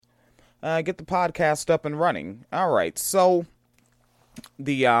get the podcast up and running. All right, so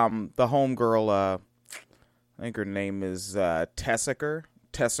the homegirl, I think her name is Tessica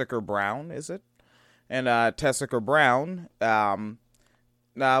Brown, is it? And Tessica Brown,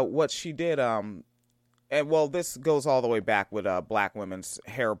 now what she did, and well, this goes all the way back with black women's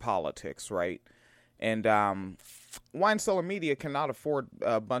hair politics, right? And Wine Cellar Media cannot afford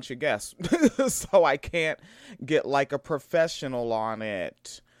a bunch of guests, so I can't get like a professional on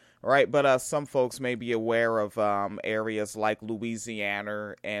it, right? But some folks may be aware of areas like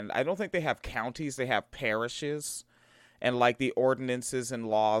Louisiana, and I don't think they have counties; they have parishes, and like the ordinances and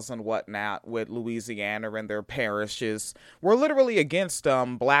laws and whatnot with Louisiana and their parishes were literally against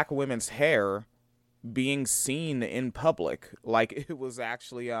black women's hair being seen in public. Like it was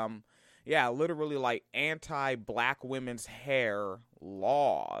actually yeah, literally like anti-black women's hair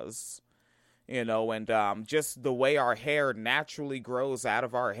laws, and just the way our hair naturally grows out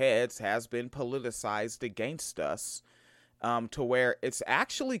of our heads has been politicized against us, to where it's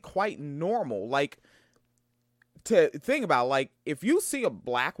actually quite normal. Like, to think about, like, if you see a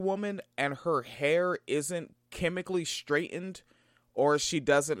black woman and her hair isn't chemically straightened, or she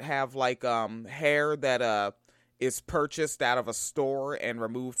doesn't have like hair that is purchased out of a store and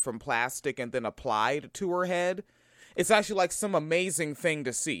removed from plastic and then applied to her head, it's actually like some amazing thing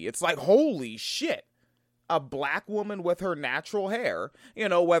to see. It's like, holy shit, a black woman with her natural hair,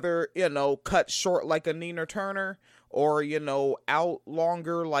 whether, cut short like a Nina Turner or, out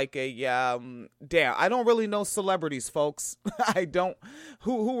longer like a, damn, I don't really know celebrities, folks. I don't,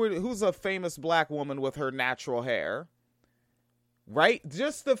 who's a famous black woman with her natural hair? Right?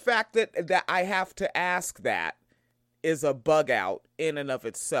 Just the fact that I have to ask that is a bug out in and of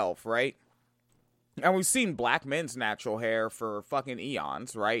itself, right? And we've seen black men's natural hair for fucking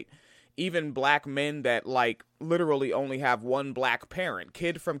eons, right? Even black men that, like, literally only have one black parent,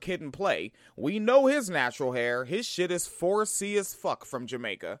 Kid from Kid and Play. We know his natural hair. His shit is 4C as fuck from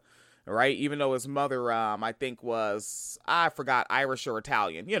Jamaica, right? Even though his mother, I think was, I forgot, Irish or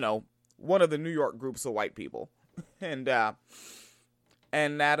Italian. One of the New York groups of white people. And that,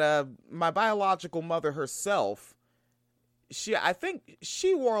 my biological mother herself, I think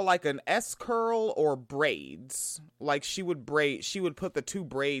she wore like an S curl or braids. Like she would put the two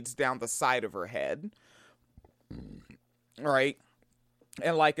braids down the side of her head. Right?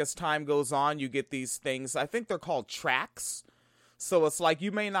 And like as time goes on, you get these things, I think they're called tracks. So it's like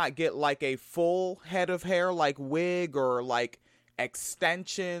you may not get like a full head of hair like wig or like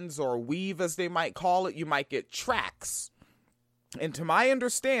extensions or weave as they might call it. You might get tracks. And to my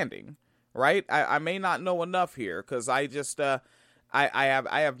understanding, right, I may not know enough here because I just I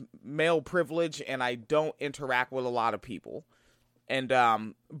have male privilege and I don't interact with a lot of people, and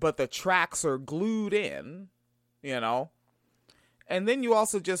but the tracks are glued in, and then you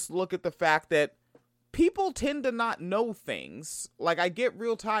also just look at the fact that people tend to not know things. Like, I get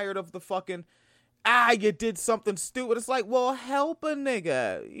real tired of the fucking you did something stupid. It's like, well, help a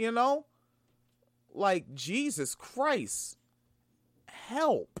nigga, like, Jesus Christ.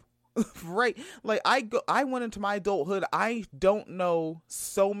 Help. Right? Like, I went into my adulthood, I don't know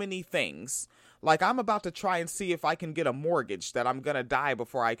so many things. Like, I'm about to try and see if I can get a mortgage that I'm gonna die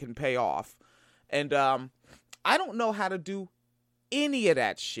before I can pay off. And I don't know how to do any of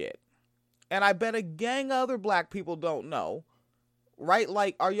that shit. And I bet a gang of other black people don't know. Right?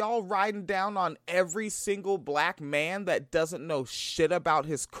 Like, are y'all riding down on every single black man that doesn't know shit about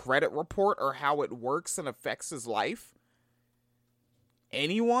his credit report or how it works and affects his life?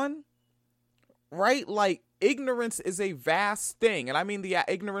 Anyone? Right? Like, ignorance is a vast thing. And I mean the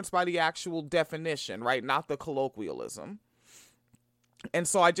ignorance by the actual definition, right? Not the colloquialism. And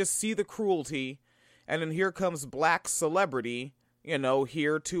so I just see the cruelty. And then here comes black celebrity,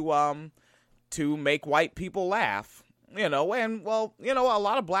 here to make white people laugh. And, well, a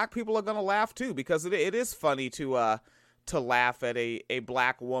lot of black people are going to laugh too, because it is funny to laugh at a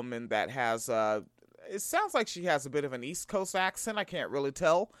black woman that has, it sounds like she has a bit of an East Coast accent. I can't really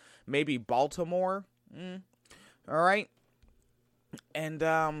tell. Maybe Baltimore. All right. And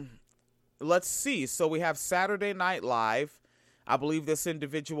let's see. So we have Saturday Night Live. I believe this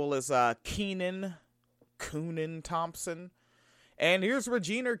individual is Keenan Thompson. And here's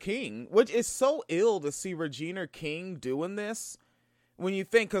Regina King, which is so ill to see Regina King doing this. When you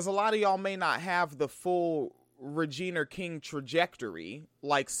think, because a lot of y'all may not have the full Regina King trajectory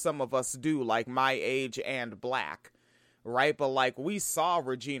like some of us do, like my age and black, right? But like, we saw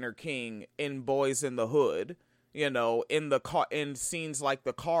Regina King in Boys in the Hood, in the car, in scenes like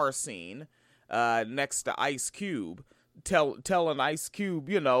the car scene next to Ice Cube, telling Ice Cube,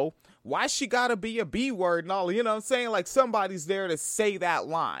 why she gotta be a B word and all, you know what I'm saying? Like, somebody's there to say that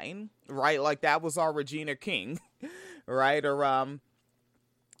line, right? Like, that was our Regina King, right? Or,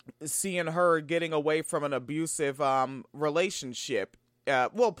 seeing her getting away from an abusive, relationship.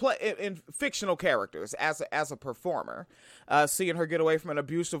 Play in fictional characters as a performer, seeing her get away from an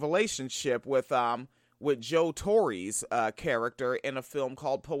abusive relationship with Joe Torre's character in a film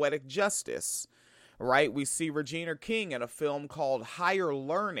called Poetic Justice, right? We see Regina King in a film called Higher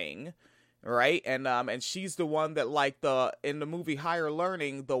Learning, right? And she's the one that, like, in the movie Higher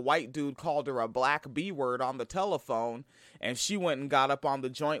Learning, the white dude called her a black B word on the telephone, and she went and got up on the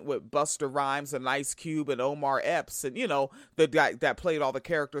joint with Busta Rhymes and Ice Cube and Omar Epps, and, you know, the guy that played all the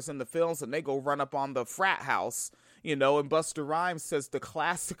characters in the films, and they go run up on the frat house, you know, and Busta Rhymes says the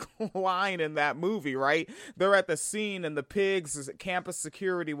classic line in that movie, right? They're at the scene, and the pigs, campus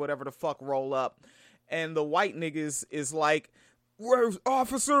security, whatever the fuck, roll up, and the white niggas is like, "Where's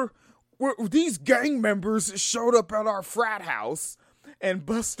officer? These gang members showed up at our frat house," and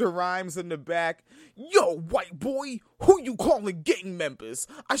Busta Rhymes in the back, "Yo, white boy, who you calling gang members?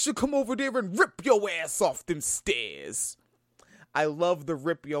 I should come over there and rip your ass off them stairs." I love the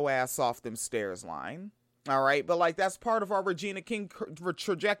 "rip your ass off them stairs" line. All right, but, like, that's part of our Regina King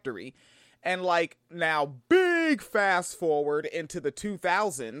trajectory. And, like, now big fast forward into the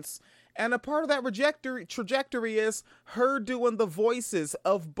 2000s, and a part of that trajectory is her doing the voices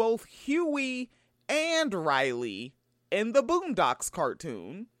of both Huey and Riley in the Boondocks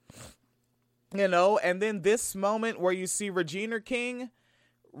cartoon. You know, and then this moment where you see Regina King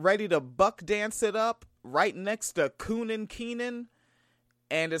ready to buck dance it up right next to Koonin Keenan,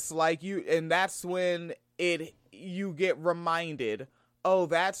 and it's like and that's when you get reminded, oh,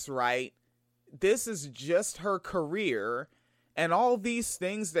 that's right, this is just her career, and all these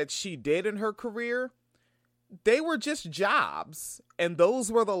things that she did in her career, they were just jobs, and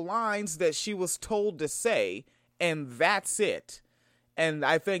those were the lines that she was told to say, and that's it. And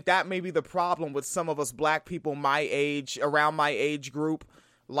I think that may be the problem with some of us black people my age, around my age group,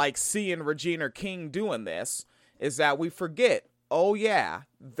 like seeing Regina King doing this, is that we forget, oh yeah,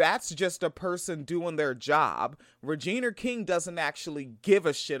 that's just a person doing their job. Regina King doesn't actually give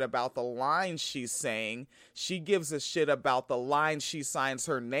a shit about the lines she's saying. She gives a shit about the lines she signs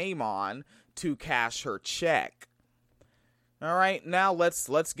her name on to cash her check. All right, now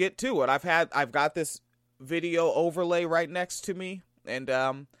let's get to it. I've got this video overlay right next to me, and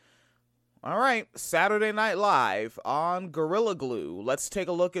all right, Saturday Night Live on Gorilla Glue. Let's take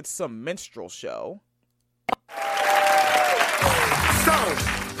a look at some minstrel show. So,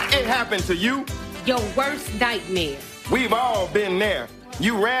 it happened to you? Your worst nightmare. We've all been there.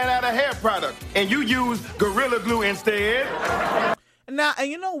 You ran out of hair product, and you used Gorilla Glue instead. Now, and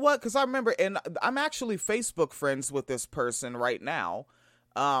you know what? Because I remember, and I'm actually Facebook friends with this person right now.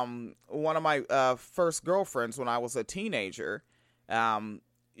 One of my first girlfriends when I was a teenager.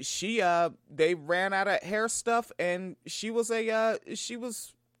 They ran out of hair stuff, and she was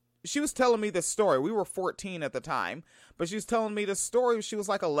telling me this story. We were 14 at the time, but she was telling me this story. She was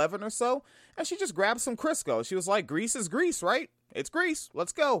like 11 or so, and she just grabbed some Crisco. She was like, grease is grease, right? It's grease.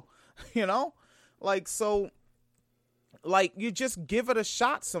 Let's go. You know? Like, so, like, you just give it a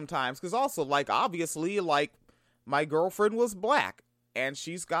shot sometimes. Because also, like, obviously, like, my girlfriend was black, and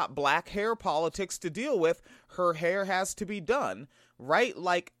she's got black hair politics to deal with. Her hair has to be done, right?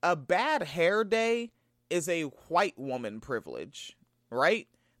 Like, a bad hair day is a white woman privilege, right?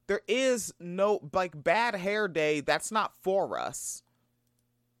 There is no, like, bad hair day, that's not for us.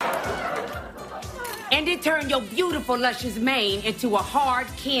 And it turned your beautiful, luscious mane into a hard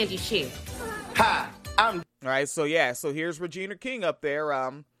candy shell. Hi, I'm... All right, so yeah, so here's Regina King up there.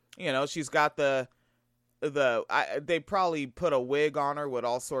 You know, she's got they probably put a wig on her with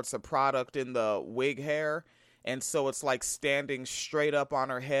all sorts of product in the wig hair. And so it's like standing straight up on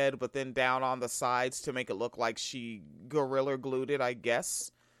her head, but then down on the sides to make it look like she gorilla glued it, I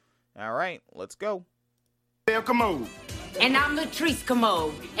guess. All right, let's go. Commode. And I'm Latrice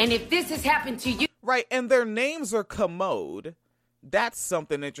Commode. And if this has happened to you... Right, and their names are Commode. That's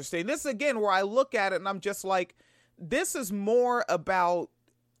something interesting. This, again, where I look at it and I'm just like, this is more about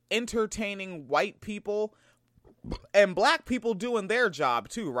entertaining white people and black people doing their job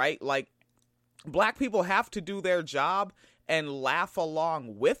too, right? Like, black people have to do their job and laugh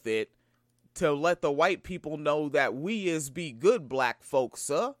along with it to let the white people know that we is be good black folks,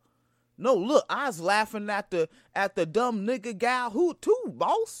 sir. No, look, I was laughing at the dumb nigga gal who too,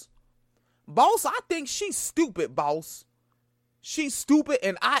 boss. Boss, I think she's stupid, boss. She's stupid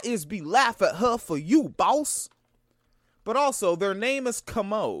and I is be laugh at her for you, boss. But also, their name is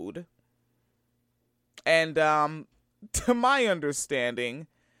Commode. And to my understanding,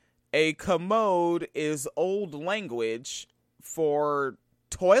 a commode is old language for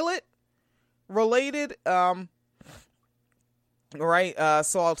toilet related. Right,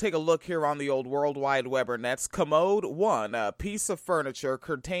 so I'll take a look here on the old World Wide Web or nets. Commode 1, a piece of furniture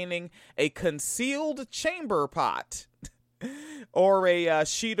containing a concealed chamber pot. Or a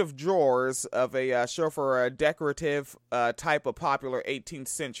sheet of drawers of a show for a decorative type of popular 18th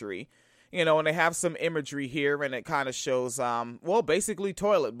century. You know, and they have some imagery here, and it kind of shows, well, basically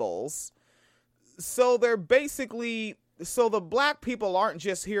toilet bowls. So they're basically, so the black people aren't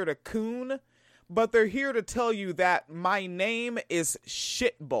just here to coon, but they're here to tell you that my name is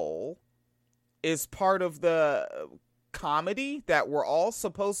Shitbowl is part of the comedy that we're all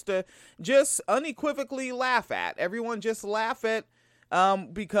supposed to just unequivocally laugh at. Everyone just laugh at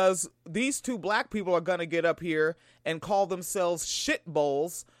because these two black people are going to get up here and call themselves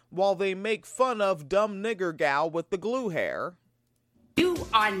Shitbowls while they make fun of dumb nigger gal with the glue hair. You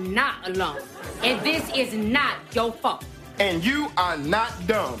are not alone, and this is not your fault. And you are not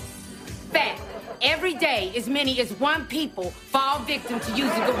dumb. Fact. Every day, as many as one people fall victim to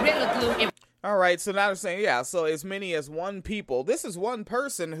using Gorilla Glue. And all right, so now they're saying, yeah, so as many as one people. This is one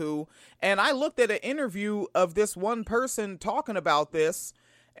person who, and I looked at an interview of this one person talking about this,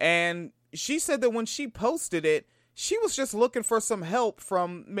 and she said that when she posted it, she was just looking for some help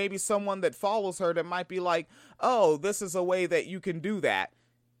from maybe someone that follows her that might be like, oh, this is a way that you can do that.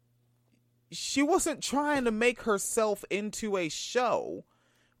 She wasn't trying to make herself into a show.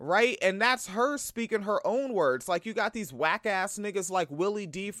 Right? And that's her speaking her own words. Like, you got these whack-ass niggas like Willie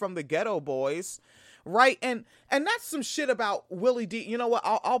D from the Ghetto Boys. Right? And that's some shit about Willie D. You know what?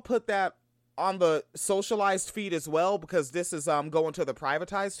 I'll put that on the socialized feed as well, because this is going to the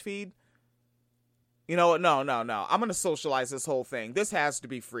privatized feed. You know what? No. I'm going to socialize this whole thing. This has to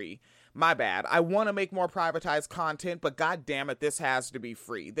be free. My bad. I want to make more privatized content, but god damn it, this has to be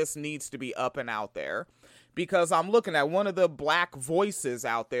free. This needs to be up and out there. Because I'm looking at one of the black voices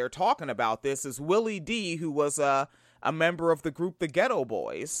out there talking about this is Willie D, who was a member of the group The Ghetto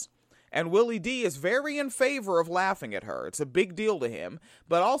Boys. And Willie D is very in favor of laughing at her. It's a big deal to him.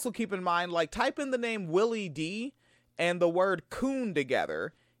 But also keep in mind, like, type in the name Willie D and the word coon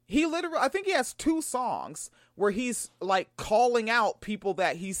together. He literally, I think he has 2 songs where he's, like, calling out people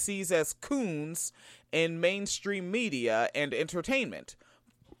that he sees as coons in mainstream media and entertainment.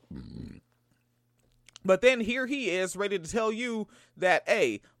 But then here he is ready to tell you that,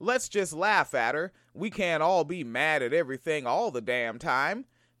 hey, let's just laugh at her. We can't all be mad at everything all the damn time.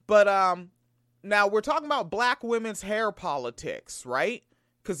 But now we're talking about black women's hair politics, right?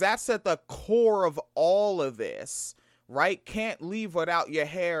 Because that's at the core of all of this, right? Can't leave without your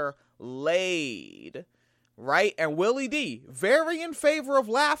hair laid, right? And Willie D, very in favor of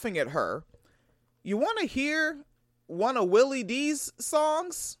laughing at her. You want to hear one of Willie D's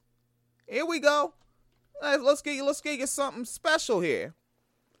songs? Here we go. Let's get you something special here.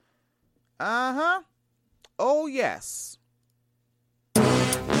 Oh yes. Hear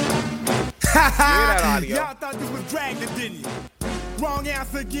that audio. Y'all thought this was Dragnet, didn't you? Wrong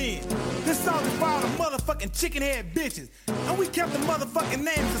answer again. This song is for all the motherfucking chicken head bitches. And we kept the motherfucking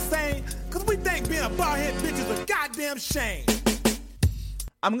names the same, cause we think being a bald head bitch is a goddamn shame.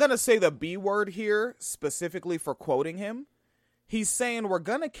 I'm gonna say the B word here specifically for quoting him. He's saying we're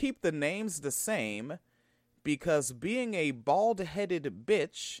gonna keep the names the same because being a bald-headed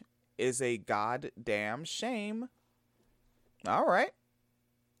bitch is a goddamn shame. All right.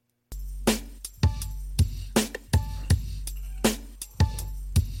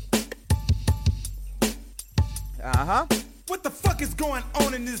 What the fuck is going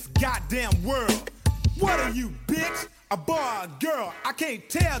on in this goddamn world? What are you, bitch? A boy or a girl? I can't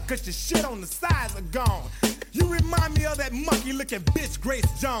tell cause your shit on the sides are gone. You remind me of that monkey-looking bitch Grace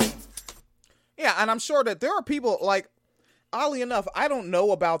Jones. Yeah, and I'm sure that there are people, like, oddly enough, I don't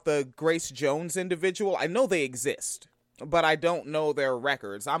know about the Grace Jones individual. I know they exist, but I don't know their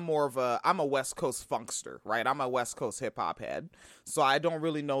records. I'm a West Coast funkster, right? I'm a West Coast hip-hop head, so I don't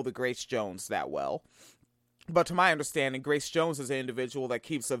really know the Grace Jones that well. But to my understanding, Grace Jones is an individual that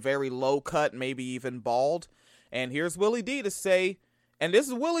keeps a very low cut, maybe even bald. And here's Willie D to say, and this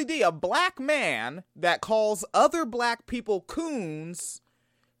is Willie D, a black man that calls other black people coons,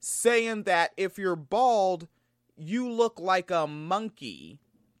 saying that if you're bald, you look like a monkey.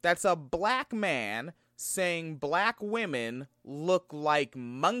 That's a black man saying black women look like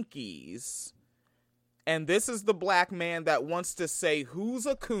monkeys. And this is the black man that wants to say who's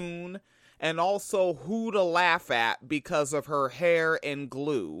a coon and also who to laugh at because of her hair and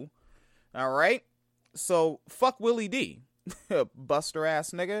glue. All right? So, fuck Willie D. Buster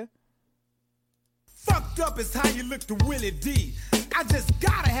ass nigga. Fucked up is how you look to Willie D. I just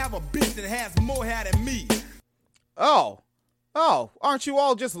gotta have a bitch that has more hair than me. Oh, aren't you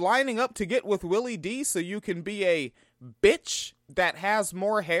all just lining up to get with Willie D so you can be a bitch that has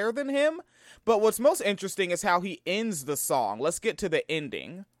more hair than him? But what's most interesting is how he ends the song. Let's get to the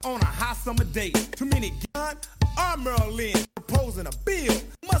ending. On a hot summer day, too many guns are Merlin proposing a bill.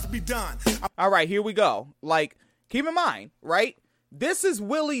 Must be done. All right, here we go. Like, keep in mind, right? This is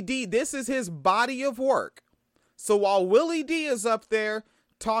Willie D. This is his body of work. So while Willie D is up there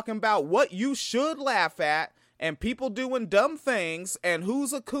talking about what you should laugh at and people doing dumb things and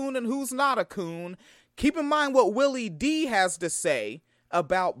who's a coon and who's not a coon, keep in mind what Willie D has to say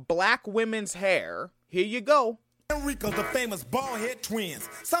about black women's hair. Here you go. Enrico, the famous bald-head twins.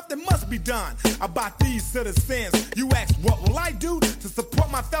 Something must be done about these citizens. You ask, what will I do to support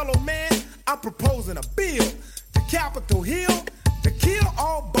my fellow man? I'm proposing a bill to Capitol Hill to kill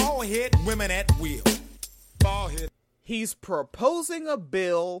all bald-head women at will. Bald-head. He's proposing a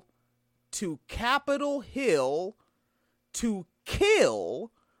bill to Capitol Hill to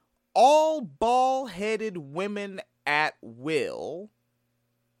kill all bald-headed women at will.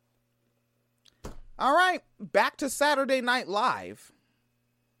 All right, back to Saturday Night Live.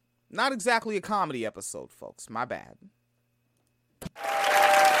 Not exactly a comedy episode, folks. My bad.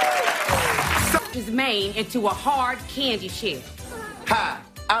 Is made into a hard candy shell. Hi,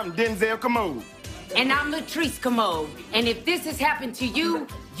 I'm Denzel Commode. And I'm Latrice Commode. And if this has happened to you,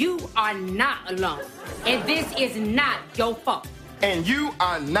 you are not alone. And this is not your fault. And you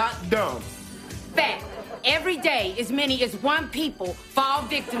are not dumb. Fact. Every day, as many as one people fall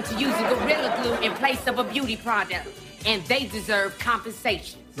victim to using Gorilla Glue in place of a beauty product. And they deserve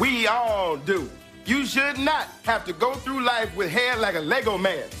compensation. We all do. You should not have to go through life with hair like a Lego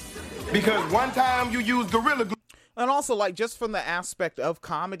man. Because one time you used Gorilla Glue. And also, like, just from the aspect of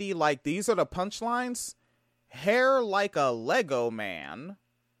comedy, like, these are the punchlines. Hair like a Lego man.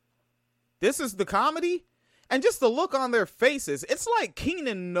 This is the comedy? And just the look on their faces, it's like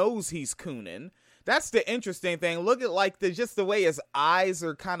Keenan knows he's cooning. That's the interesting thing. Look at, like, just the way his eyes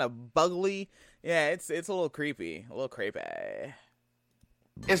are kind of buggly. Yeah, it's a little creepy. A little creepy.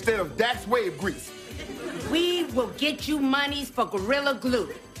 Instead of Dax Wave grease. We will get you monies for Gorilla Glue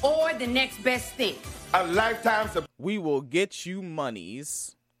or the next best thing. A lifetime supply. We will get you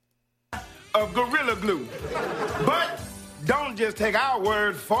monies Of Gorilla Glue. But don't just take our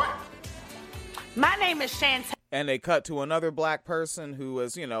word for it. My name is Chantel. And they cut to another black person who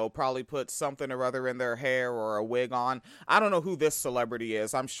has, you know, probably put something or other in their hair or a wig on. I don't know who this celebrity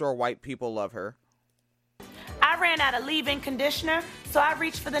is. I'm sure white people love her. I ran out of leave-in conditioner, so I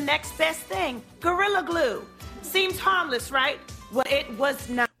reached for the next best thing, Gorilla Glue. Seems harmless, right? Well, it was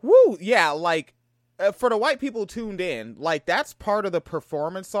not. Woo! Yeah, like, for the white people tuned in, like, that's part of the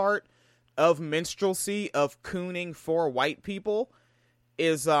performance art of minstrelsy, of cooning for white people,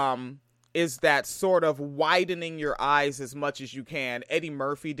 is that sort of widening your eyes as much as you can. Eddie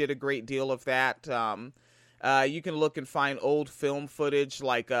Murphy did a great deal of that. You can look and find old film footage,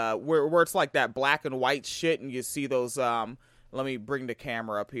 like where it's like that black and white shit, and you see those. Let me bring the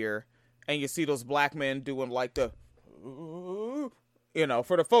camera up here, and you see those black men doing like the, you know,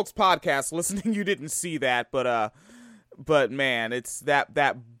 for the folks podcast listening, you didn't see that, but man, it's that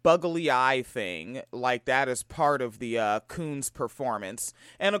buggly eye thing, like that is part of the coon's performance.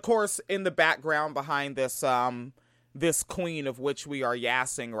 And of course, in the background behind this this queen of which we are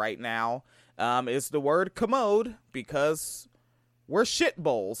yassing right now is the word commode, because we're shit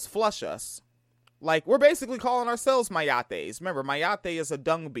bowls, flush us. Like, we're basically calling ourselves mayates. Remember, mayate is a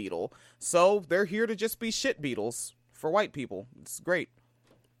dung beetle, so they're here to just be shit beetles for white people. It's great.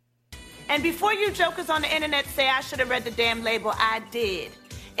 And before you jokers on the internet say I should have read the damn label, I did.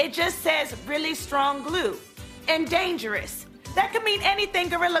 It just says really strong glue and dangerous. That could mean anything,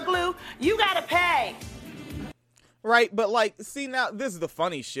 Gorilla Glue. You gotta pay. Right, but like, see, now, this is the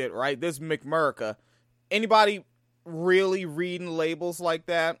funny shit, right? This McMurica. Anybody really reading labels like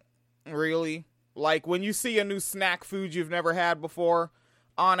that? Really? Like, when you see a new snack food you've never had before,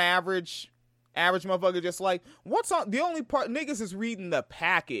 on average motherfucker just like, what's on? The only part, niggas is reading the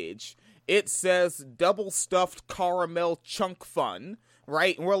package. It says double stuffed caramel chunk fun,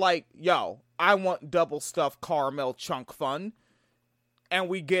 right? And we're like, yo, I want double stuffed caramel chunk fun. And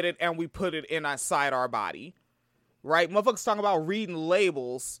we get it and we put it inside our body, right? Motherfuckers talking about reading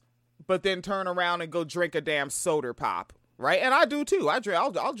labels, but then turn around and go drink a damn soda pop, right? And I do too.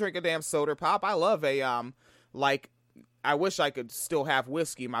 I'll drink a damn soda pop. I love a, like, I wish I could still have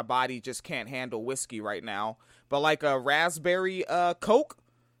whiskey. My body just can't handle whiskey right now. But like a raspberry Coke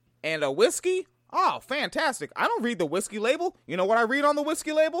and a whiskey, oh, fantastic. I don't read the whiskey label. You know what I read on the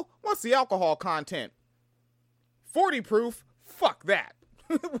whiskey label? What's the alcohol content? 40 proof, Fuck that.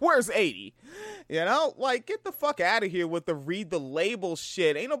 Where's 80? You know, like, get the fuck out of here with the read the label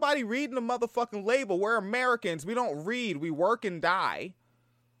shit. Ain't nobody reading the motherfucking label. We're Americans. We don't read. We work and die.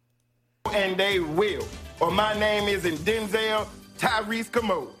 And they will. Or my name isn't Denzel Tyrese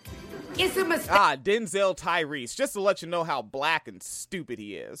Commode. It's a mistake. Denzel Tyrese. Just to let you know how black and stupid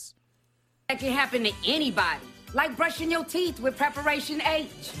he is. That can happen to anybody. Like brushing your teeth with preparation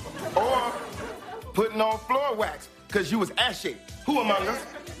H. Or putting on floor wax because you was ashy. Who among us?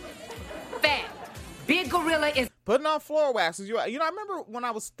 Fact. Big Gorilla is... Putting on floor waxes. You know, I remember when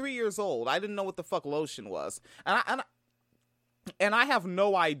I was 3 years old, I didn't know what the fuck lotion was. And I have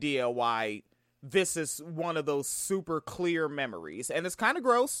no idea why this is one of those super clear memories. And it's kind of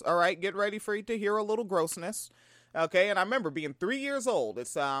gross, all right? Get ready for you to hear a little grossness. Okay, and I remember being 3 years old.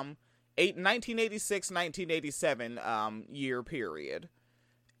 It's 1986, 1987 year period.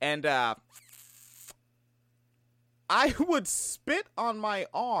 And I would spit on my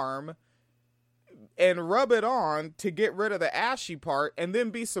arm and rub it on to get rid of the ashy part, and then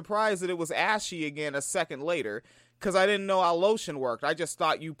be surprised that it was ashy again a second later, because I didn't know how lotion worked. I just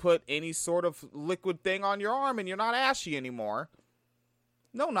thought you put any sort of liquid thing on your arm and you're not ashy anymore.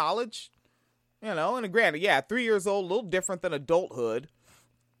 No knowledge. You know, and granted, yeah, 3 years old, a little different than adulthood.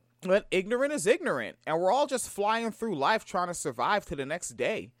 But ignorant is ignorant, and we're all just flying through life trying to survive to the next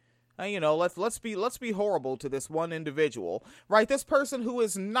day. You know, let's be horrible to this one individual, right? This person who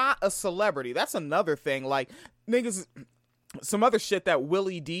is not a celebrity. That's another thing. Like, niggas, some other shit that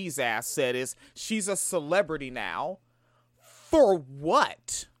Willie D's ass said is she's a celebrity now. For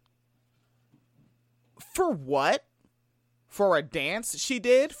what? For what? For a dance she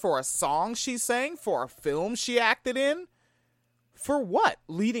did? For a song she sang? For a film she acted in? For what?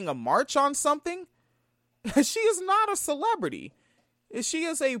 Leading a march on something? She is not a celebrity. She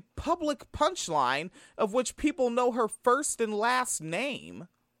is a public punchline of which people know her first and last name.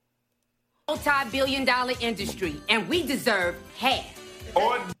 Multi-billion-dollar industry, and we deserve half.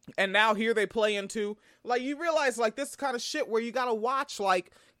 And now here they play into, like, you realize, like, this kind of shit where you gotta watch,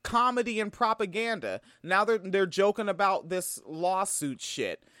 like, comedy and propaganda. Now they're joking about this lawsuit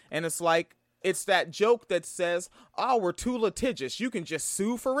shit, and it's like, it's that joke that says, oh, we're too litigious. You can just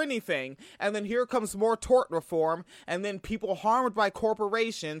sue for anything. And then here comes more tort reform. And then people harmed by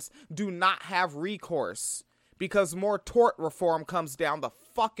corporations do not have recourse because more tort reform comes down the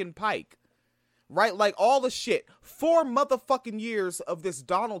fucking pike. Right? Like all the shit. 4 motherfucking years of this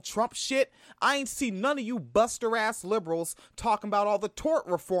Donald Trump shit. I ain't seen none of you buster ass liberals talking about all the tort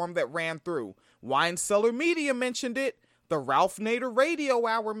reform that ran through. Wine Cellar Media mentioned it. The Ralph Nader Radio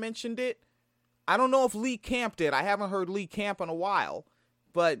Hour mentioned it. I don't know if Lee Camp did. I haven't heard Lee Camp in a while.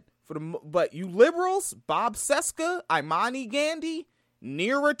 But you liberals, Bob Seska, Imani Gandhi,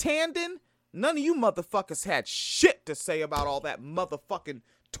 Neera Tanden, none of you motherfuckers had shit to say about all that motherfucking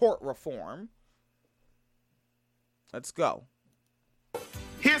tort reform. Let's go.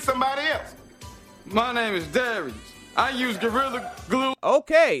 Here's somebody else. My name is Darius. I use Gorilla Glue.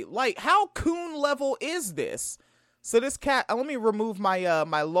 Okay, like how coon level is this? So this cat, let me remove my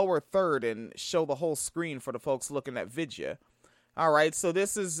my lower third and show the whole screen for the folks looking at vidya. All right, so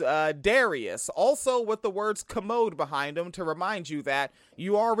this is Darius, also with the words commode behind him to remind you that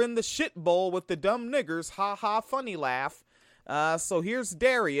you are in the shit bowl with the dumb niggers, ha ha, funny laugh. So here's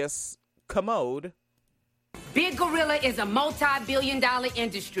Darius, commode. Big Gorilla is a multi-billion-dollar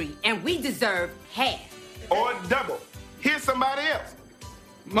industry, and we deserve half. Or double. Here's somebody else.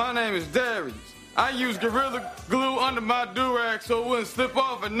 My name is Darius. I use Gorilla Glue under my do-rag so it wouldn't slip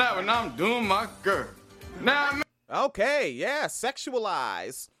off at night when I'm doing my girl. Now, okay, yeah,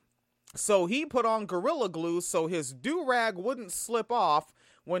 sexualize. So he put on Gorilla Glue so his do-rag wouldn't slip off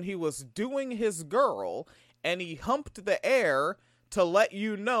when he was doing his girl, and he humped the air to let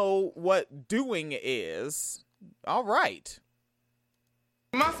you know what doing is. All right.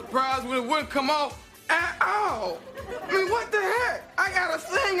 my surprise when it wouldn't come off at all. I mean, what the heck? I gotta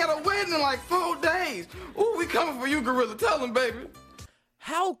sing at a wedding in like 4 days. Ooh, we coming for you, Gorilla. Tell them, baby.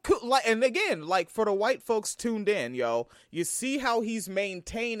 How cool, like, and again, like, for the white folks tuned in, yo, you see how he's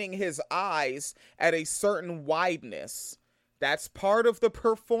maintaining his eyes at a certain wideness. That's part of the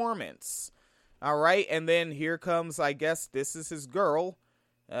performance. All right, and then here comes, I guess, this is his girl.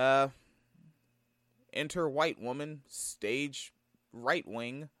 Enter white woman, stage right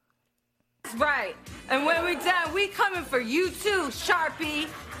wing. That's right. And when we're done, we coming for you too, Sharpie.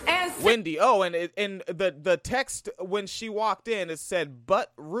 And Wendy. Oh, and in the text when she walked in, it said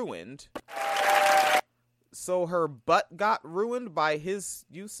butt ruined. So her butt got ruined by his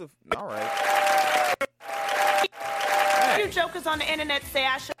use of. All right. You jokers on the internet say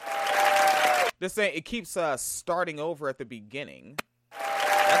I should. This thing, it keeps starting over at the beginning.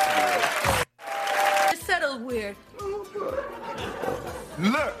 That's weird. It's settled weird.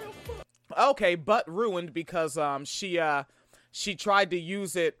 Look. Okay, but ruined because she tried to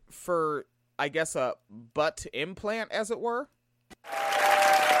use it for, I guess, a butt implant, as it were.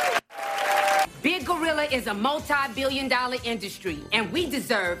 Big Gorilla is a multi-billion-dollar industry, and we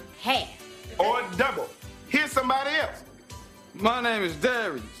deserve half. Or double. Here's somebody else. My name is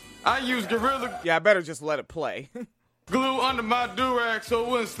Darius. I use Gorilla Yeah, I better just let it play. glue under my do-rag so it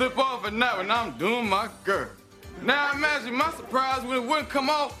wouldn't slip off at night when I'm doing my girl. Now imagine my surprise when it wouldn't come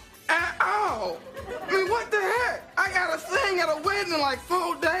off at all. I mean, what the heck? I gotta sing at a wedding in like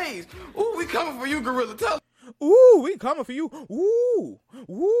 4 days. Ooh, we coming for you, Gorilla. Tell Ooh, we coming for you. Ooh,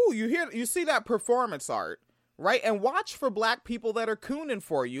 ooh, you see that performance art, right? And watch for black people that are cooning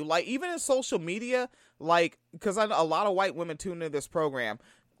for you. Like, even in social media, like, because I know a lot of white women tune into this program.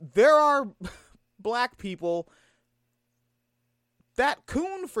 There are black people that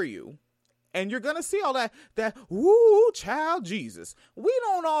coon for you. And you're going to see all that, ooh, child Jesus. We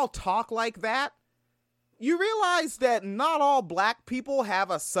don't all talk like that. You realize that not all black people have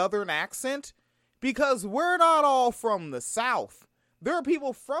a Southern accent? Because we're not all from the South. There are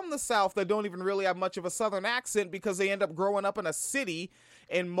people from the South that don't even really have much of a Southern accent because they end up growing up in a city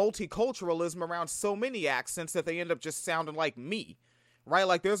in multiculturalism around so many accents that they end up just sounding like me, right?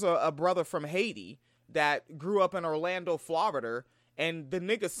 Like there's a brother from Haiti that grew up in Orlando, Florida, and the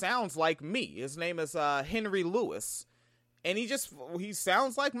nigga sounds like me. His name is Henry Lewis, and he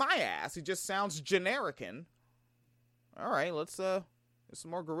sounds like my ass. He just sounds generican. All right, let's get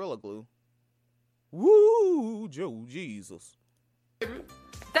some more Gorilla Glue. Woo, Joe Jesus.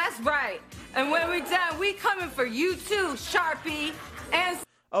 That's right. And when we're done, we coming for you too, Sharpie. And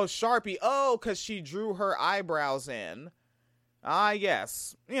oh, Sharpie. Oh, because she drew her eyebrows in. Ah,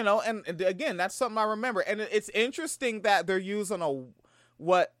 yes. You know, and again, that's something I remember. And it's interesting that they're using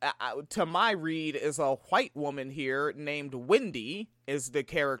what to my read is a white woman here named Wendy is the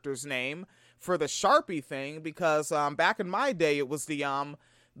character's name for the Sharpie thing, because back in my day, it was the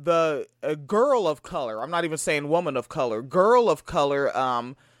girl of color. I'm not even saying woman of color. Girl of color,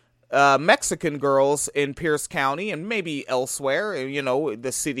 Mexican girls in Pierce County and maybe elsewhere, you know,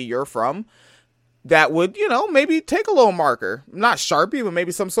 the city you're from, that would, you know, maybe take a little marker, not Sharpie, but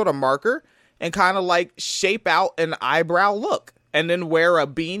maybe some sort of marker, and kind of like shape out an eyebrow look, and then wear a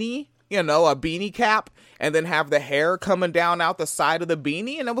beanie, you know, a beanie cap, and then have the hair coming down out the side of the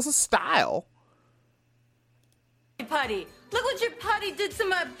beanie, and it was a style. Putty, look what your putty did to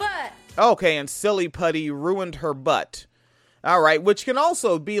my butt. Okay, and Silly Putty ruined her butt. All right, which can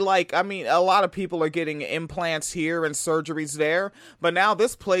also be like, I mean, a lot of people are getting implants here and surgeries there, but now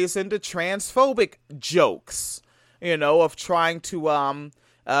this plays into transphobic jokes, you know, of trying to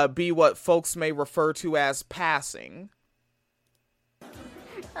be what folks may refer to as passing.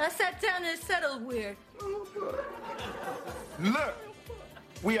 I sat down and settled weird. Look,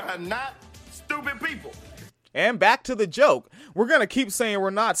 we are not stupid people. And back to the joke. We're going to keep saying we're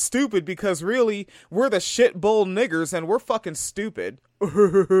not stupid because really, we're the shitbull niggers and we're fucking stupid.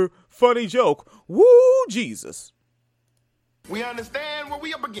 Funny joke. Woo, Jesus. We understand what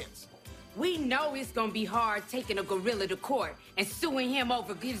we up against. We know it's gonna be hard taking a gorilla to court and suing him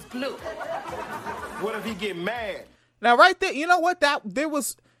over his glue. What if he get mad? Now, right there, you know what? There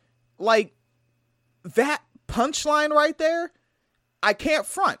was, like, that punchline right there. I can't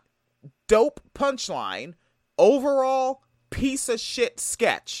front. Dope punchline. Overall, piece of shit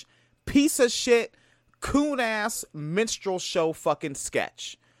sketch. Piece of shit, coon-ass minstrel show fucking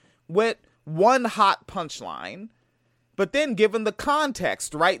sketch. With one hot punchline. But then given the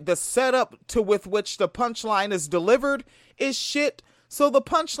context, right? The setup with which the punchline is delivered is shit. So the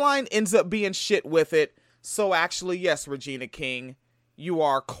punchline ends up being shit with it. So actually, yes, Regina King, you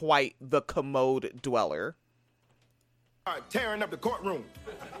are quite the commode dweller. Tearing up the courtroom.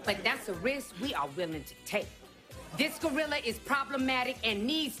 But that's a risk we are willing to take. This gorilla is problematic and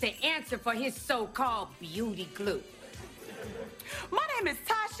needs to answer for his so-called beauty glue. My name is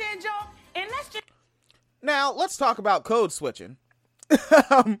Tasha and Joe, and let's just... Now, let's talk about code switching.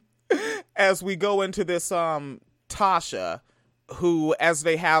 As we go into this, Tasha, who, as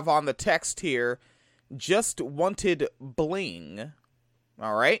they have on the text here, just wanted bling.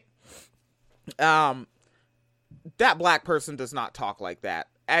 All right? That black person does not talk like that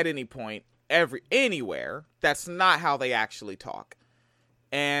at any point, anywhere. That's not how they actually talk.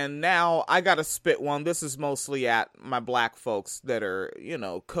 And now I gotta spit one. This is mostly at my black folks that are, you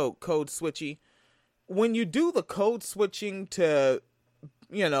know, code switchy. When you do the code switching to,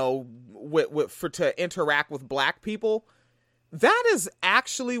 you know, to interact with black people, that is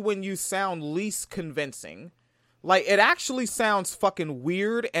actually when you sound least convincing. Like, it actually sounds fucking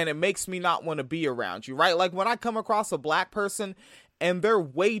weird, and it makes me not want to be around you, right? Like, when I come across a black person, and they're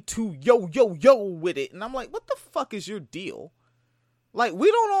way too yo with it, and I'm like, what the fuck is your deal? Like, we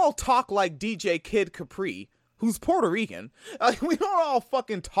don't all talk like DJ Kid Capri, who's Puerto Rican. Like, we don't all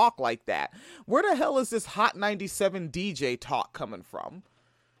fucking talk like that. Where the hell is this Hot 97 DJ talk coming from?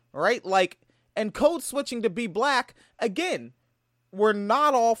 Right? Like, and code switching to be black, again, we're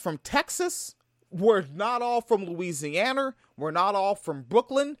not all from Texas. We're not all from Louisiana. We're not all from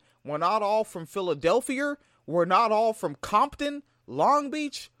Brooklyn. We're not all from Philadelphia. We're not all from Compton, Long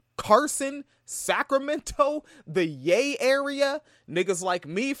Beach, Carson, Sacramento, the Yay area. Niggas like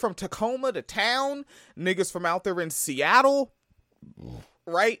me from Tacoma to town. Niggas from out there in Seattle.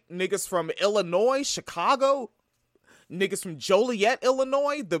 Right? Niggas from Illinois, Chicago. Niggas from Joliet,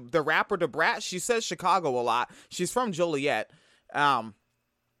 Illinois. The rapper Da Brat, she says Chicago a lot. She's from Joliet.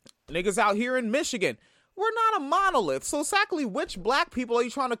 Niggas out here in Michigan. We're not a monolith. So exactly which black people are you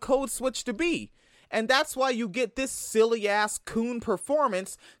trying to code switch to be? And that's why you get this silly ass coon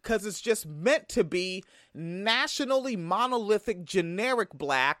performance, because it's just meant to be nationally monolithic generic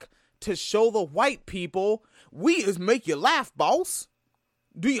black to show the white people, we is make you laugh, boss.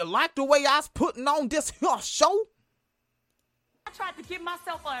 Do you like the way I's putting on this here show? I tried to give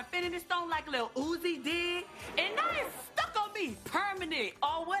myself an infinity stone like little Uzi did, and now it's stuck on me permanent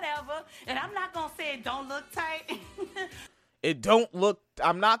or whatever. And I'm not gonna say it don't look tight.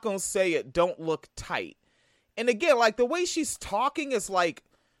 I'm not gonna say it don't look tight. And again, like, the way she's talking is like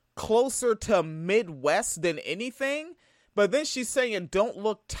closer to Midwest than anything. But then she's saying don't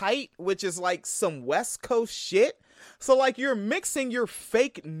look tight, which is like some West Coast shit. So like, you're mixing your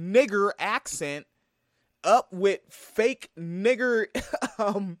fake nigger accent up with fake nigger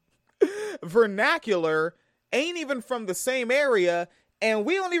vernacular, ain't even from the same area, and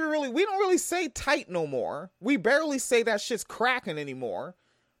we don't really say tight no more. We barely say that shit's cracking anymore.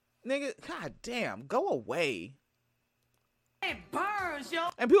 Nigga, god damn, go away. It burns, yo.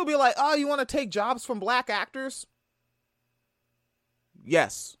 And people be like, oh, you want to take jobs from black actors?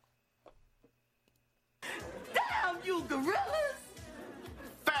 Yes. Damn you, gorillas.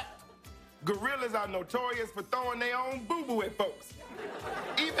 Fact. Gorillas are notorious for throwing their own boo-boo at folks.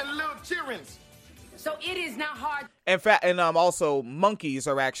 Even little childrens. So it is not hard. In fact, and also monkeys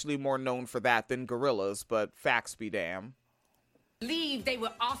are actually more known for that than gorillas, but facts be damn. Believe they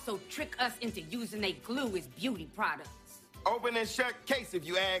will also trick us into using their glue as beauty products. Open and shut case if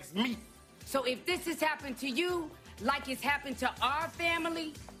you ask me. So if this has happened to you, like it's happened to our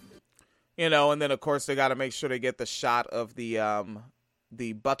family. You know, and then of course they got to make sure they get the shot of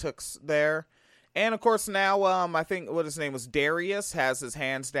the buttocks there. And of course now, I think what his name was, Darius, has his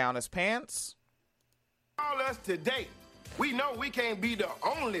hands down his pants. All us today, we know we can't be the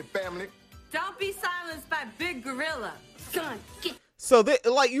only family. Don't be silenced by Big Gorilla. Son, get. So,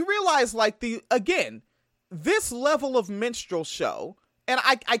 like, you realize, like, this level of minstrel show, and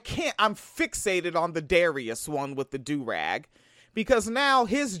I can't, I'm fixated on the Darius one with the do-rag, because now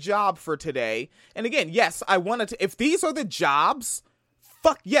his job for today, and again, yes, I wanted to, if these are the jobs,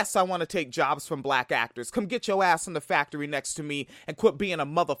 fuck yes, I want to take jobs from black actors. Come get your ass in the factory next to me and quit being a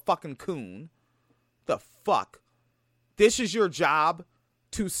motherfucking coon. The fuck? This is your job?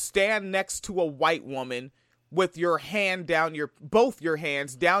 To stand next to a white woman with your hand down both your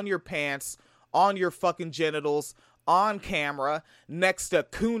hands down your pants, on your fucking genitals, on camera, next to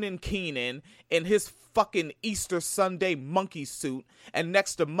Coonan Keenan in his fucking Easter Sunday monkey suit, and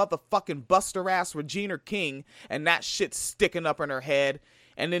next to motherfucking Buster ass Regina King, and that shit sticking up in her head,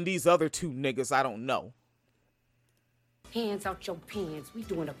 and then these other two niggas I don't know. Hands out your pants. We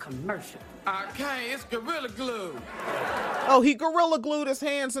doing a commercial. I can't. It's Gorilla Glue. Oh, he gorilla glued his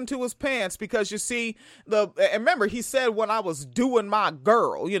hands into his pants because you see and remember he said when I was doing my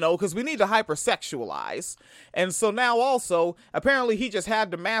girl, you know, because we need to hypersexualize. And so now also, apparently he just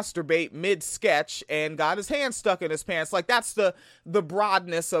had to masturbate mid-sketch and got his hand stuck in his pants. Like, that's the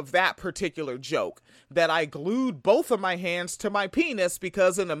broadness of that particular joke. That I glued both of my hands to my penis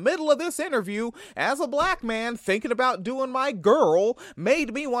because in the middle of this interview, as a black man thinking about doing my girl,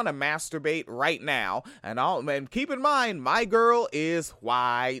 made me want to masturbate right now. And keep in mind, my girl is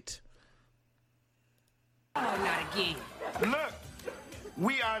white. Oh, not again. Look,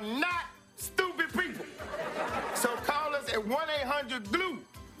 we are not stupid people. So call us at 1-800-GLUE.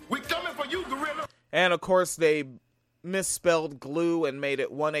 We coming for you, Gorilla. And of course, they misspelled glue and made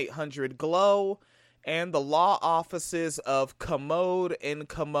it 1-800-GLOW. And the law offices of Commode and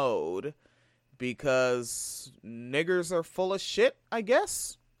Commode, because niggers are full of shit, I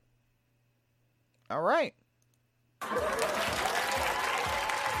guess. All right.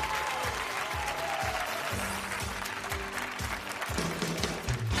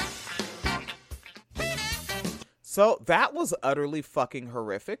 So that was utterly fucking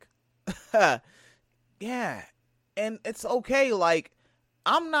horrific. Yeah. And it's okay. Like,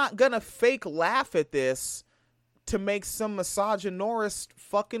 I'm not gonna fake laugh at this to make some misogynist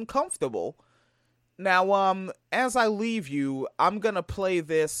fucking comfortable. Now, as I leave you, I'm gonna play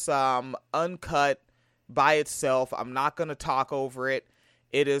this uncut by itself. I'm not gonna talk over it.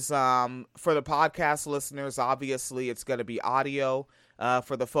 It is for the podcast listeners, obviously it's gonna be audio.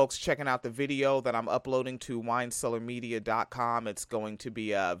 For the folks checking out the video that I'm uploading to winecellarmedia.com, it's going to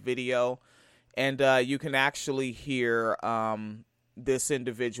be a video. And you can actually hear this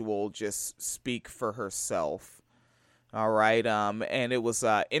individual just speak for herself. All right. And it was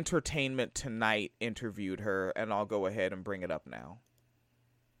Entertainment Tonight interviewed her, and I'll go ahead and bring it up now.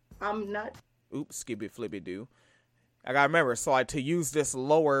 I'm not. Oops, skibby flibby doo. I gotta remember, so to use this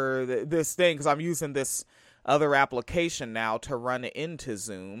this thing, because I'm using this other application now to run into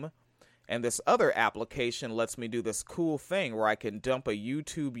Zoom. And this other application lets me do this cool thing where I can dump a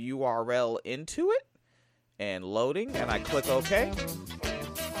YouTube URL into it, and loading, and I click OK,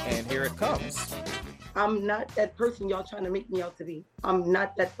 and here it comes. I'm not that person y'all trying to make me out to be. I'm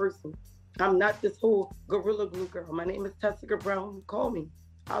not that person. I'm not this whole Gorilla Glue girl. My name is Tessica Brown. Call me.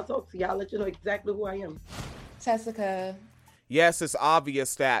 I'll talk to y'all, let you know exactly who I am. Tessica. Yes, it's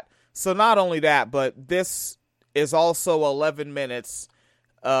obvious that. So not only that, but this is also 11 minutes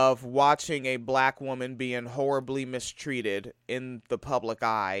of watching a black woman being horribly mistreated in the public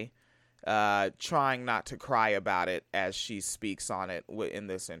eye, trying not to cry about it as she speaks on it in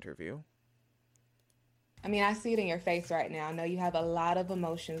this interview. I mean, I see it in your face right now. I know you have a lot of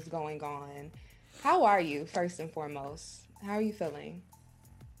emotions going on. How are you, first and foremost? How are you feeling?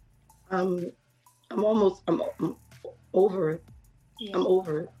 I'm over it. Yeah. I'm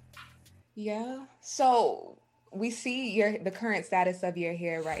over it. Yeah. So we see the current status of your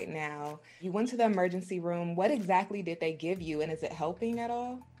hair right now. You went to the emergency room. What exactly did they give you, and is it helping at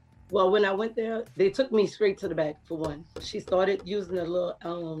all? Well, when I went there, they took me straight to the back for one. She started using the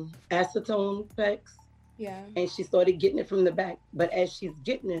little acetone packs. Yeah. And she started getting it from the back. But as she's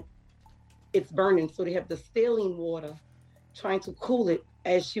getting it, it's burning. So they have the saline water trying to cool it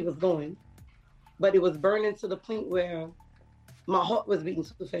as she was going. But it was burning to the point where my heart was beating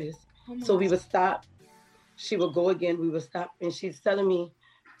too fast. So we would stop. She would go again. We would stop. And she's telling me,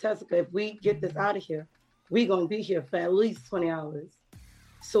 Tessica, if we get this out of here, we're going to be here for at least 20 hours.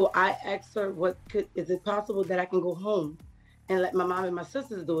 So I asked her, is it possible that I can go home and let my mom and my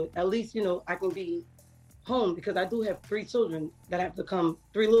sisters do it? At least, I can be home, because I do have 3 children that have to come,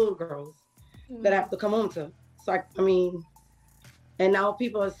 3 little girls that I have to come home to. So I mean, and now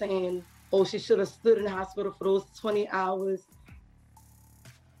people are saying, oh, she should have stood in the hospital for those 20 hours.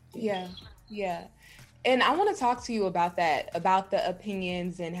 Yeah. And I want to talk to you about that, about the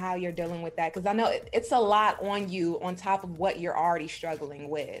opinions and how you're dealing with that, because I know it's a lot on you on top of what you're already struggling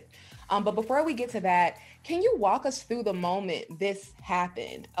with. But before we get to that, can you walk us through the moment this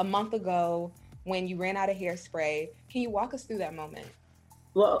happened a month ago when you ran out of hairspray? Can you walk us through that moment?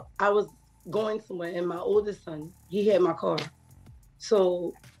 Well, I was going somewhere, and my oldest son, he had my car.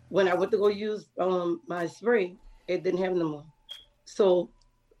 So when I went to go use my spray, it didn't have no more. So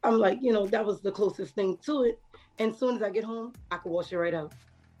I'm like, that was the closest thing to it. And as soon as I get home, I could wash it right out.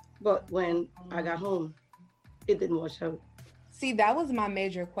 But when I got home, it didn't wash out. See, that was my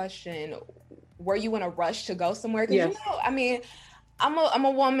major question. Were you in a rush to go somewhere? Yes. I mean, I'm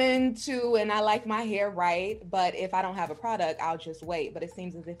a woman too, and I like my hair right. But if I don't have a product, I'll just wait. But it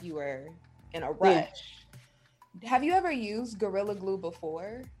seems as if you were in a rush. Yeah. Have you ever used Gorilla Glue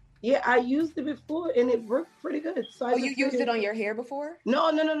before? Yeah, I used it before, and it worked pretty good. So you used it on your hair before? No.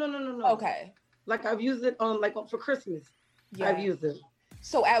 Okay. Like I've used it for Christmas. Yeah. I've used it.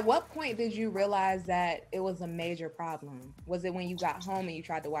 So at what point did you realize that it was a major problem? Was it when you got home and you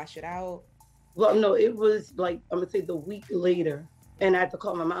tried to wash it out? Well, no, it was like, I'm gonna say the week later. And I had to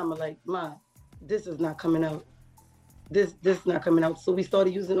call my mom, like, Ma, this is not coming out. This is not coming out. So we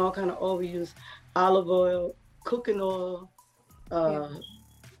started using all kind of oil. We used olive oil, cooking oil,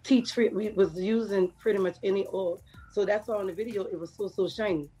 tea tree. We was using pretty much any oil. So that's why on the video, it was so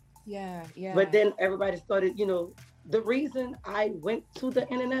shiny. Yeah. But then everybody started, the reason I went to the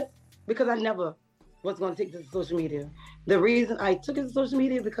internet, because I never was going to take this to social media. The reason I took it to social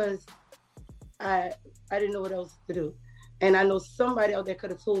media because I didn't know what else to do. And I know somebody out there could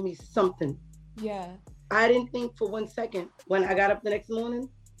have told me something. Yeah. I didn't think for 1 second when I got up the next morning,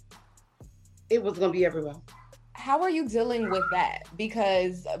 it was going to be everywhere. How are you dealing with that?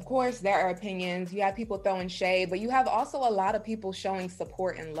 Because of course there are opinions, you have people throwing shade, but you have also a lot of people showing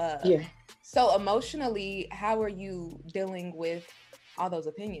support and love. Yeah. So emotionally, how are you dealing with all those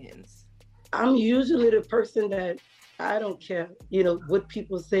opinions? I'm usually the person that I don't care, you know, what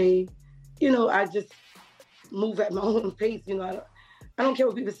people say. You know, I just move at my own pace. You know, I don't care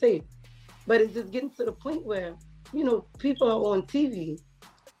what people say. But it's just getting to the point where, you know, people are on TV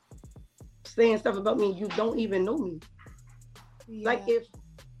saying stuff about me. You don't even know me. Yeah. Like if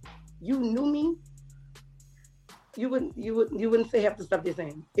you knew me, you wouldn't say half the stuff they're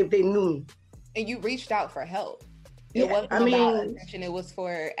saying if they knew me. And you reached out for help. It wasn't about attention, it was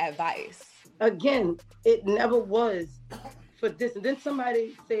for advice. Again, it never was for this. And then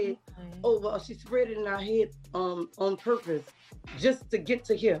somebody said, oh, well, she sprayed it in our head on purpose just to get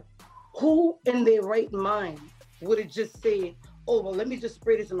to here. Who in their right mind would have just said, oh, well, let me just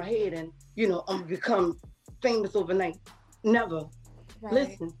spray this in my head and, you know, I'm become famous overnight? Never. Right.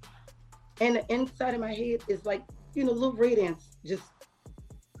 Listen. And the inside of my head is like, you know, little radiance. Just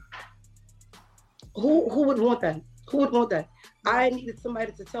who would want that? Who would want that? I needed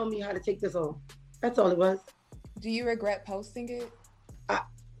somebody to tell me how to take this off. That's all it was. Do you regret posting it?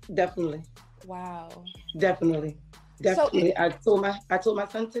 Definitely. Wow. Definitely. So I told my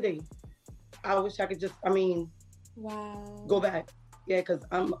son today. I wish I could just, wow. Go back. Yeah, because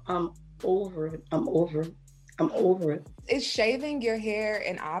I'm over it. I'm over it. Is shaving your hair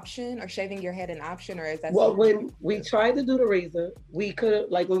an option, or shaving your head an option, or is that? Well, when we tried to do the razor, we could have,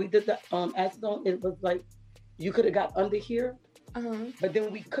 like when we did the acetone, it was like you could have got under here, but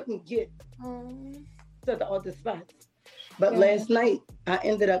then we couldn't get to the other spots. But last night I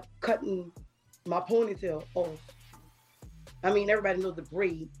ended up cutting my ponytail off. I mean, everybody knows the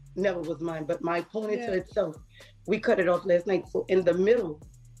braid never was mine, but my ponytail itself, we cut it off last night. So in the middle,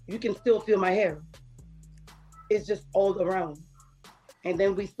 you can still feel my hair. It's just all around. And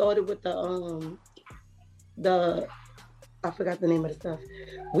then we started with the I forgot the name of the stuff.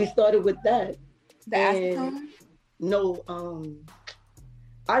 We started with that. The acetone? No,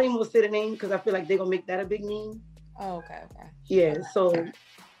 I didn't want to say the name because I feel like they're gonna make that a big name. Oh, okay. Yeah, so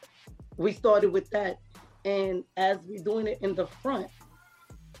we started with that. And as we doing it in the front,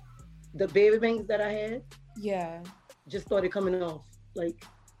 the baby bangs that I had, just started coming off. Like,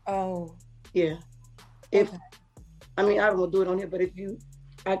 yeah. If I don't want to do it on here, but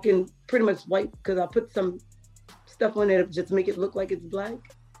I can pretty much wipe because I put some stuff on there to just make it look like it's black.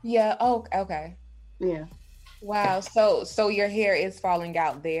 Yeah. Oh, okay. Yeah. Wow. So your hair is falling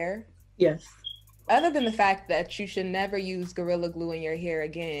out there? Yes. Other than the fact that you should never use Gorilla Glue in your hair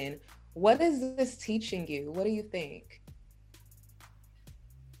again, what is this teaching you? What do you think?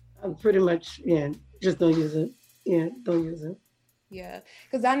 I'm pretty much, just don't use it. Yeah, don't use it. Yeah,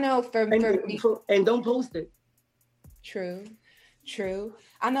 because I know for me, and don't post it. True.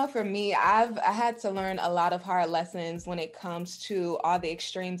 I know for me, I had to learn a lot of hard lessons when it comes to all the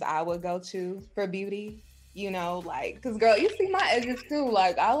extremes I would go to for beauty. You know, like, because girl, you see my edges too.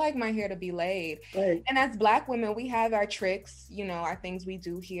 Like, I like my hair to be laid. Right. And as Black women, we have our tricks, you know, our things we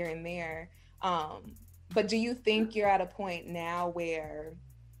do here and there. But do you think you're at a point now where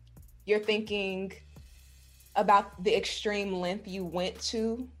you're thinking about the extreme length you went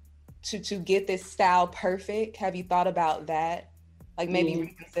to get this style perfect? Have you thought about that? Like maybe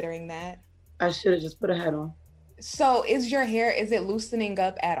reconsidering that? I should have just put a hat on. So is your hair, is it loosening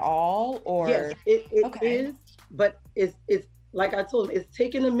up at all? Or yes, it is, but it's like I told him, it's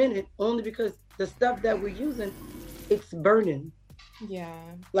taking a minute only because the stuff that we're using, it's burning. Yeah.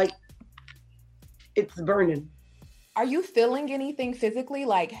 Like it's burning. Are you feeling anything physically?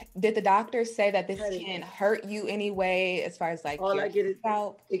 Like, did the doctor say that this can hurt you anyway as far as like all I get is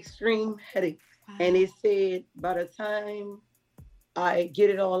extreme headache. Wow. And they said by the time I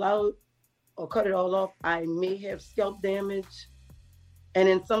get it all out or cut it all off, I may have scalp damage. And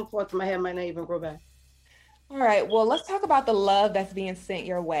in some parts of my hair might not even grow back. All right, well, let's talk about the love that's being sent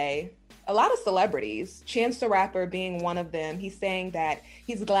your way. A lot of celebrities, Chance the Rapper being one of them, he's saying that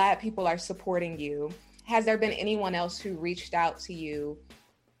he's glad people are supporting you. Has there been anyone else who reached out to you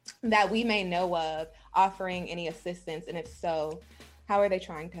that we may know of offering any assistance? And if so, how are they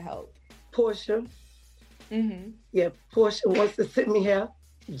trying to help? Portia. Yeah, Portia wants to sit me here.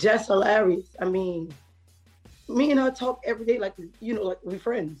 Just hilarious. I mean, me and her talk every day like, you know, like we're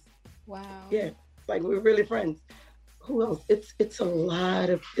friends. Wow. Yeah, like we're really friends. Who else? It's a lot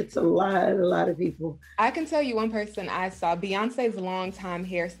of people. I can tell you one person I saw, Beyonce's longtime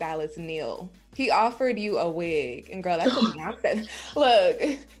hairstylist, Neil. He offered you a wig, and girl, that's a Beyonce. Look,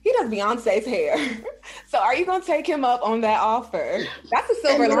 he does Beyonce's hair. So are you gonna take him up on that offer? That's a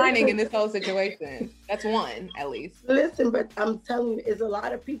silver lining in this whole situation. That's one, at least. Listen, but I'm telling you, there's a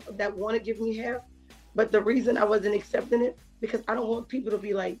lot of people that want to give me hair, but the reason I wasn't accepting it, because I don't want people to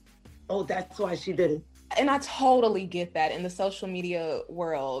be like, oh, that's why she did it. And I totally get that in the social media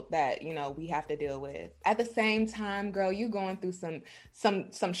world that, you know, we have to deal with. At the same time, girl, you going through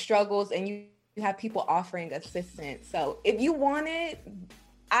some struggles, and you have people offering assistance. So if you want it,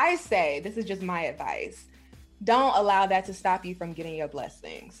 I say, this is just my advice, don't allow that to stop you from getting your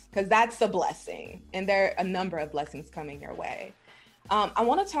blessings, because that's a blessing. And there are a number of blessings coming your way. I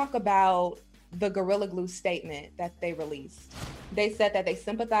want to talk about the Gorilla Glue statement that they released. They said that they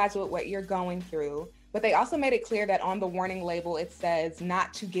sympathize with what you're going through, but they also made it clear that on the warning label, it says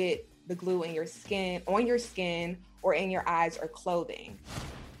not to get the glue in your skin, on your skin, or in your eyes or clothing.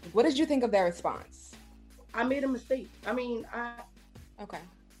 What did you think of their response? I made a mistake. Okay.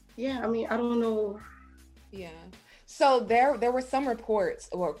 Yeah, I don't know. Yeah. So there were some reports,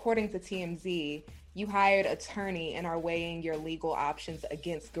 or according to TMZ, you hired an attorney and are weighing your legal options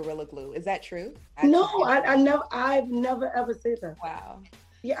against Gorilla Glue. Is that true? No, I've never ever said that. Wow.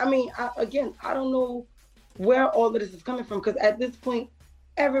 Yeah, I don't know where all of this is coming from, because at this point,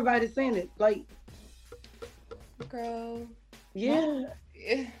 everybody's saying it. Like, girl. Yeah.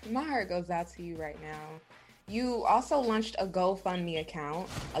 My heart goes out to you right now. You also launched a GoFundMe account.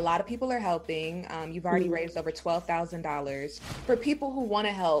 A lot of people are helping. You've already raised over $12,000. For people who want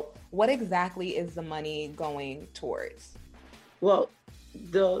to help, what exactly is the money going towards? Well,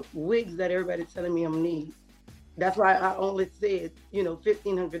 the wigs that everybody's telling me I'm gonna need. That's why I only said,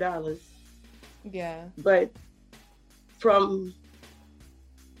 $1,500. Yeah. But from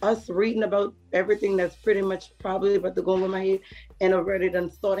us reading about everything that's pretty much probably about to go over my head and already done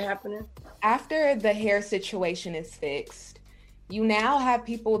start happening. After the hair situation is fixed, you now have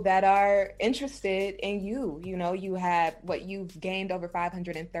people that are interested in you. You know, you have you've gained over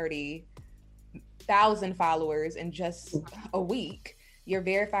 530,000 followers in just a week. You're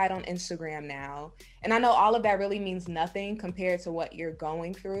verified on Instagram now. And I know all of that really means nothing compared to what you're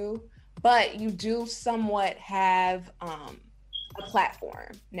going through, but you do somewhat have a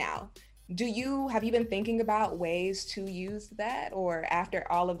platform now. Have you been thinking about ways to use that, or after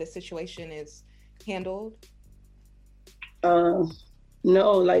all of the situation is handled? No,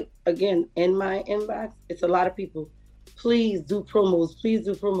 again, in my inbox, it's a lot of people. Please do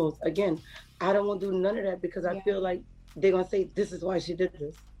promos. Again, I don't want to do none of that, because I feel like they're going to say, this is why she did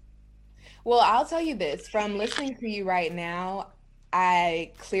this. Well, I'll tell you this, from listening to you right now,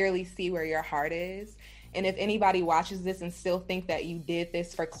 I clearly see where your heart is. And if anybody watches this and still think that you did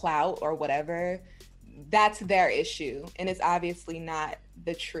this for clout or whatever, that's their issue. And it's obviously not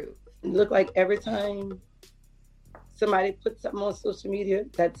the truth. Look, like every time somebody puts something on social media,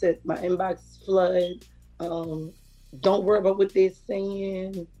 that's it. My inbox flood. Don't worry about what they're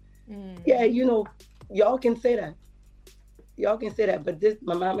saying. Yeah, y'all can say that. But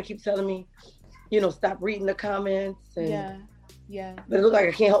my mama keeps telling me, stop reading the comments. And, yeah. But it looks like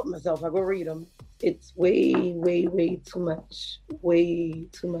I can't help myself. I go read them. It's way, way, way too much. Way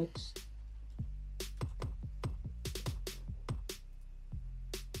too much.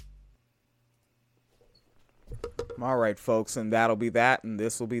 All right, folks, and that'll be that, and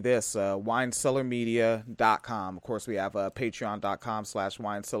this will be this. WineCellarMedia.com. Of course, we have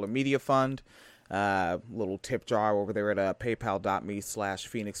Patreon.com/WineCellarMediaFund. Little tip jar over there at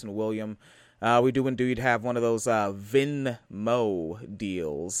PayPal.me/Phoenix and William. We do indeed have one of those Venmo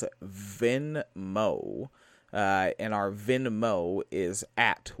deals. Venmo. And our Venmo is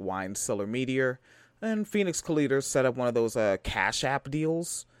at Wine Cellar Media. And Phoenix Caliter set up one of those Cash App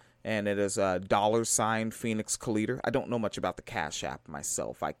deals. And it is $ Phoenix Caliter. I don't know much about the Cash App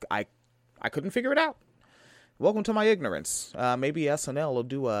myself. I couldn't figure it out. Welcome to my ignorance. Maybe SNL will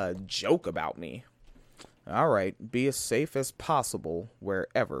do a joke about me. All right. Be as safe as possible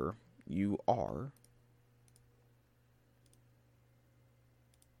wherever you are.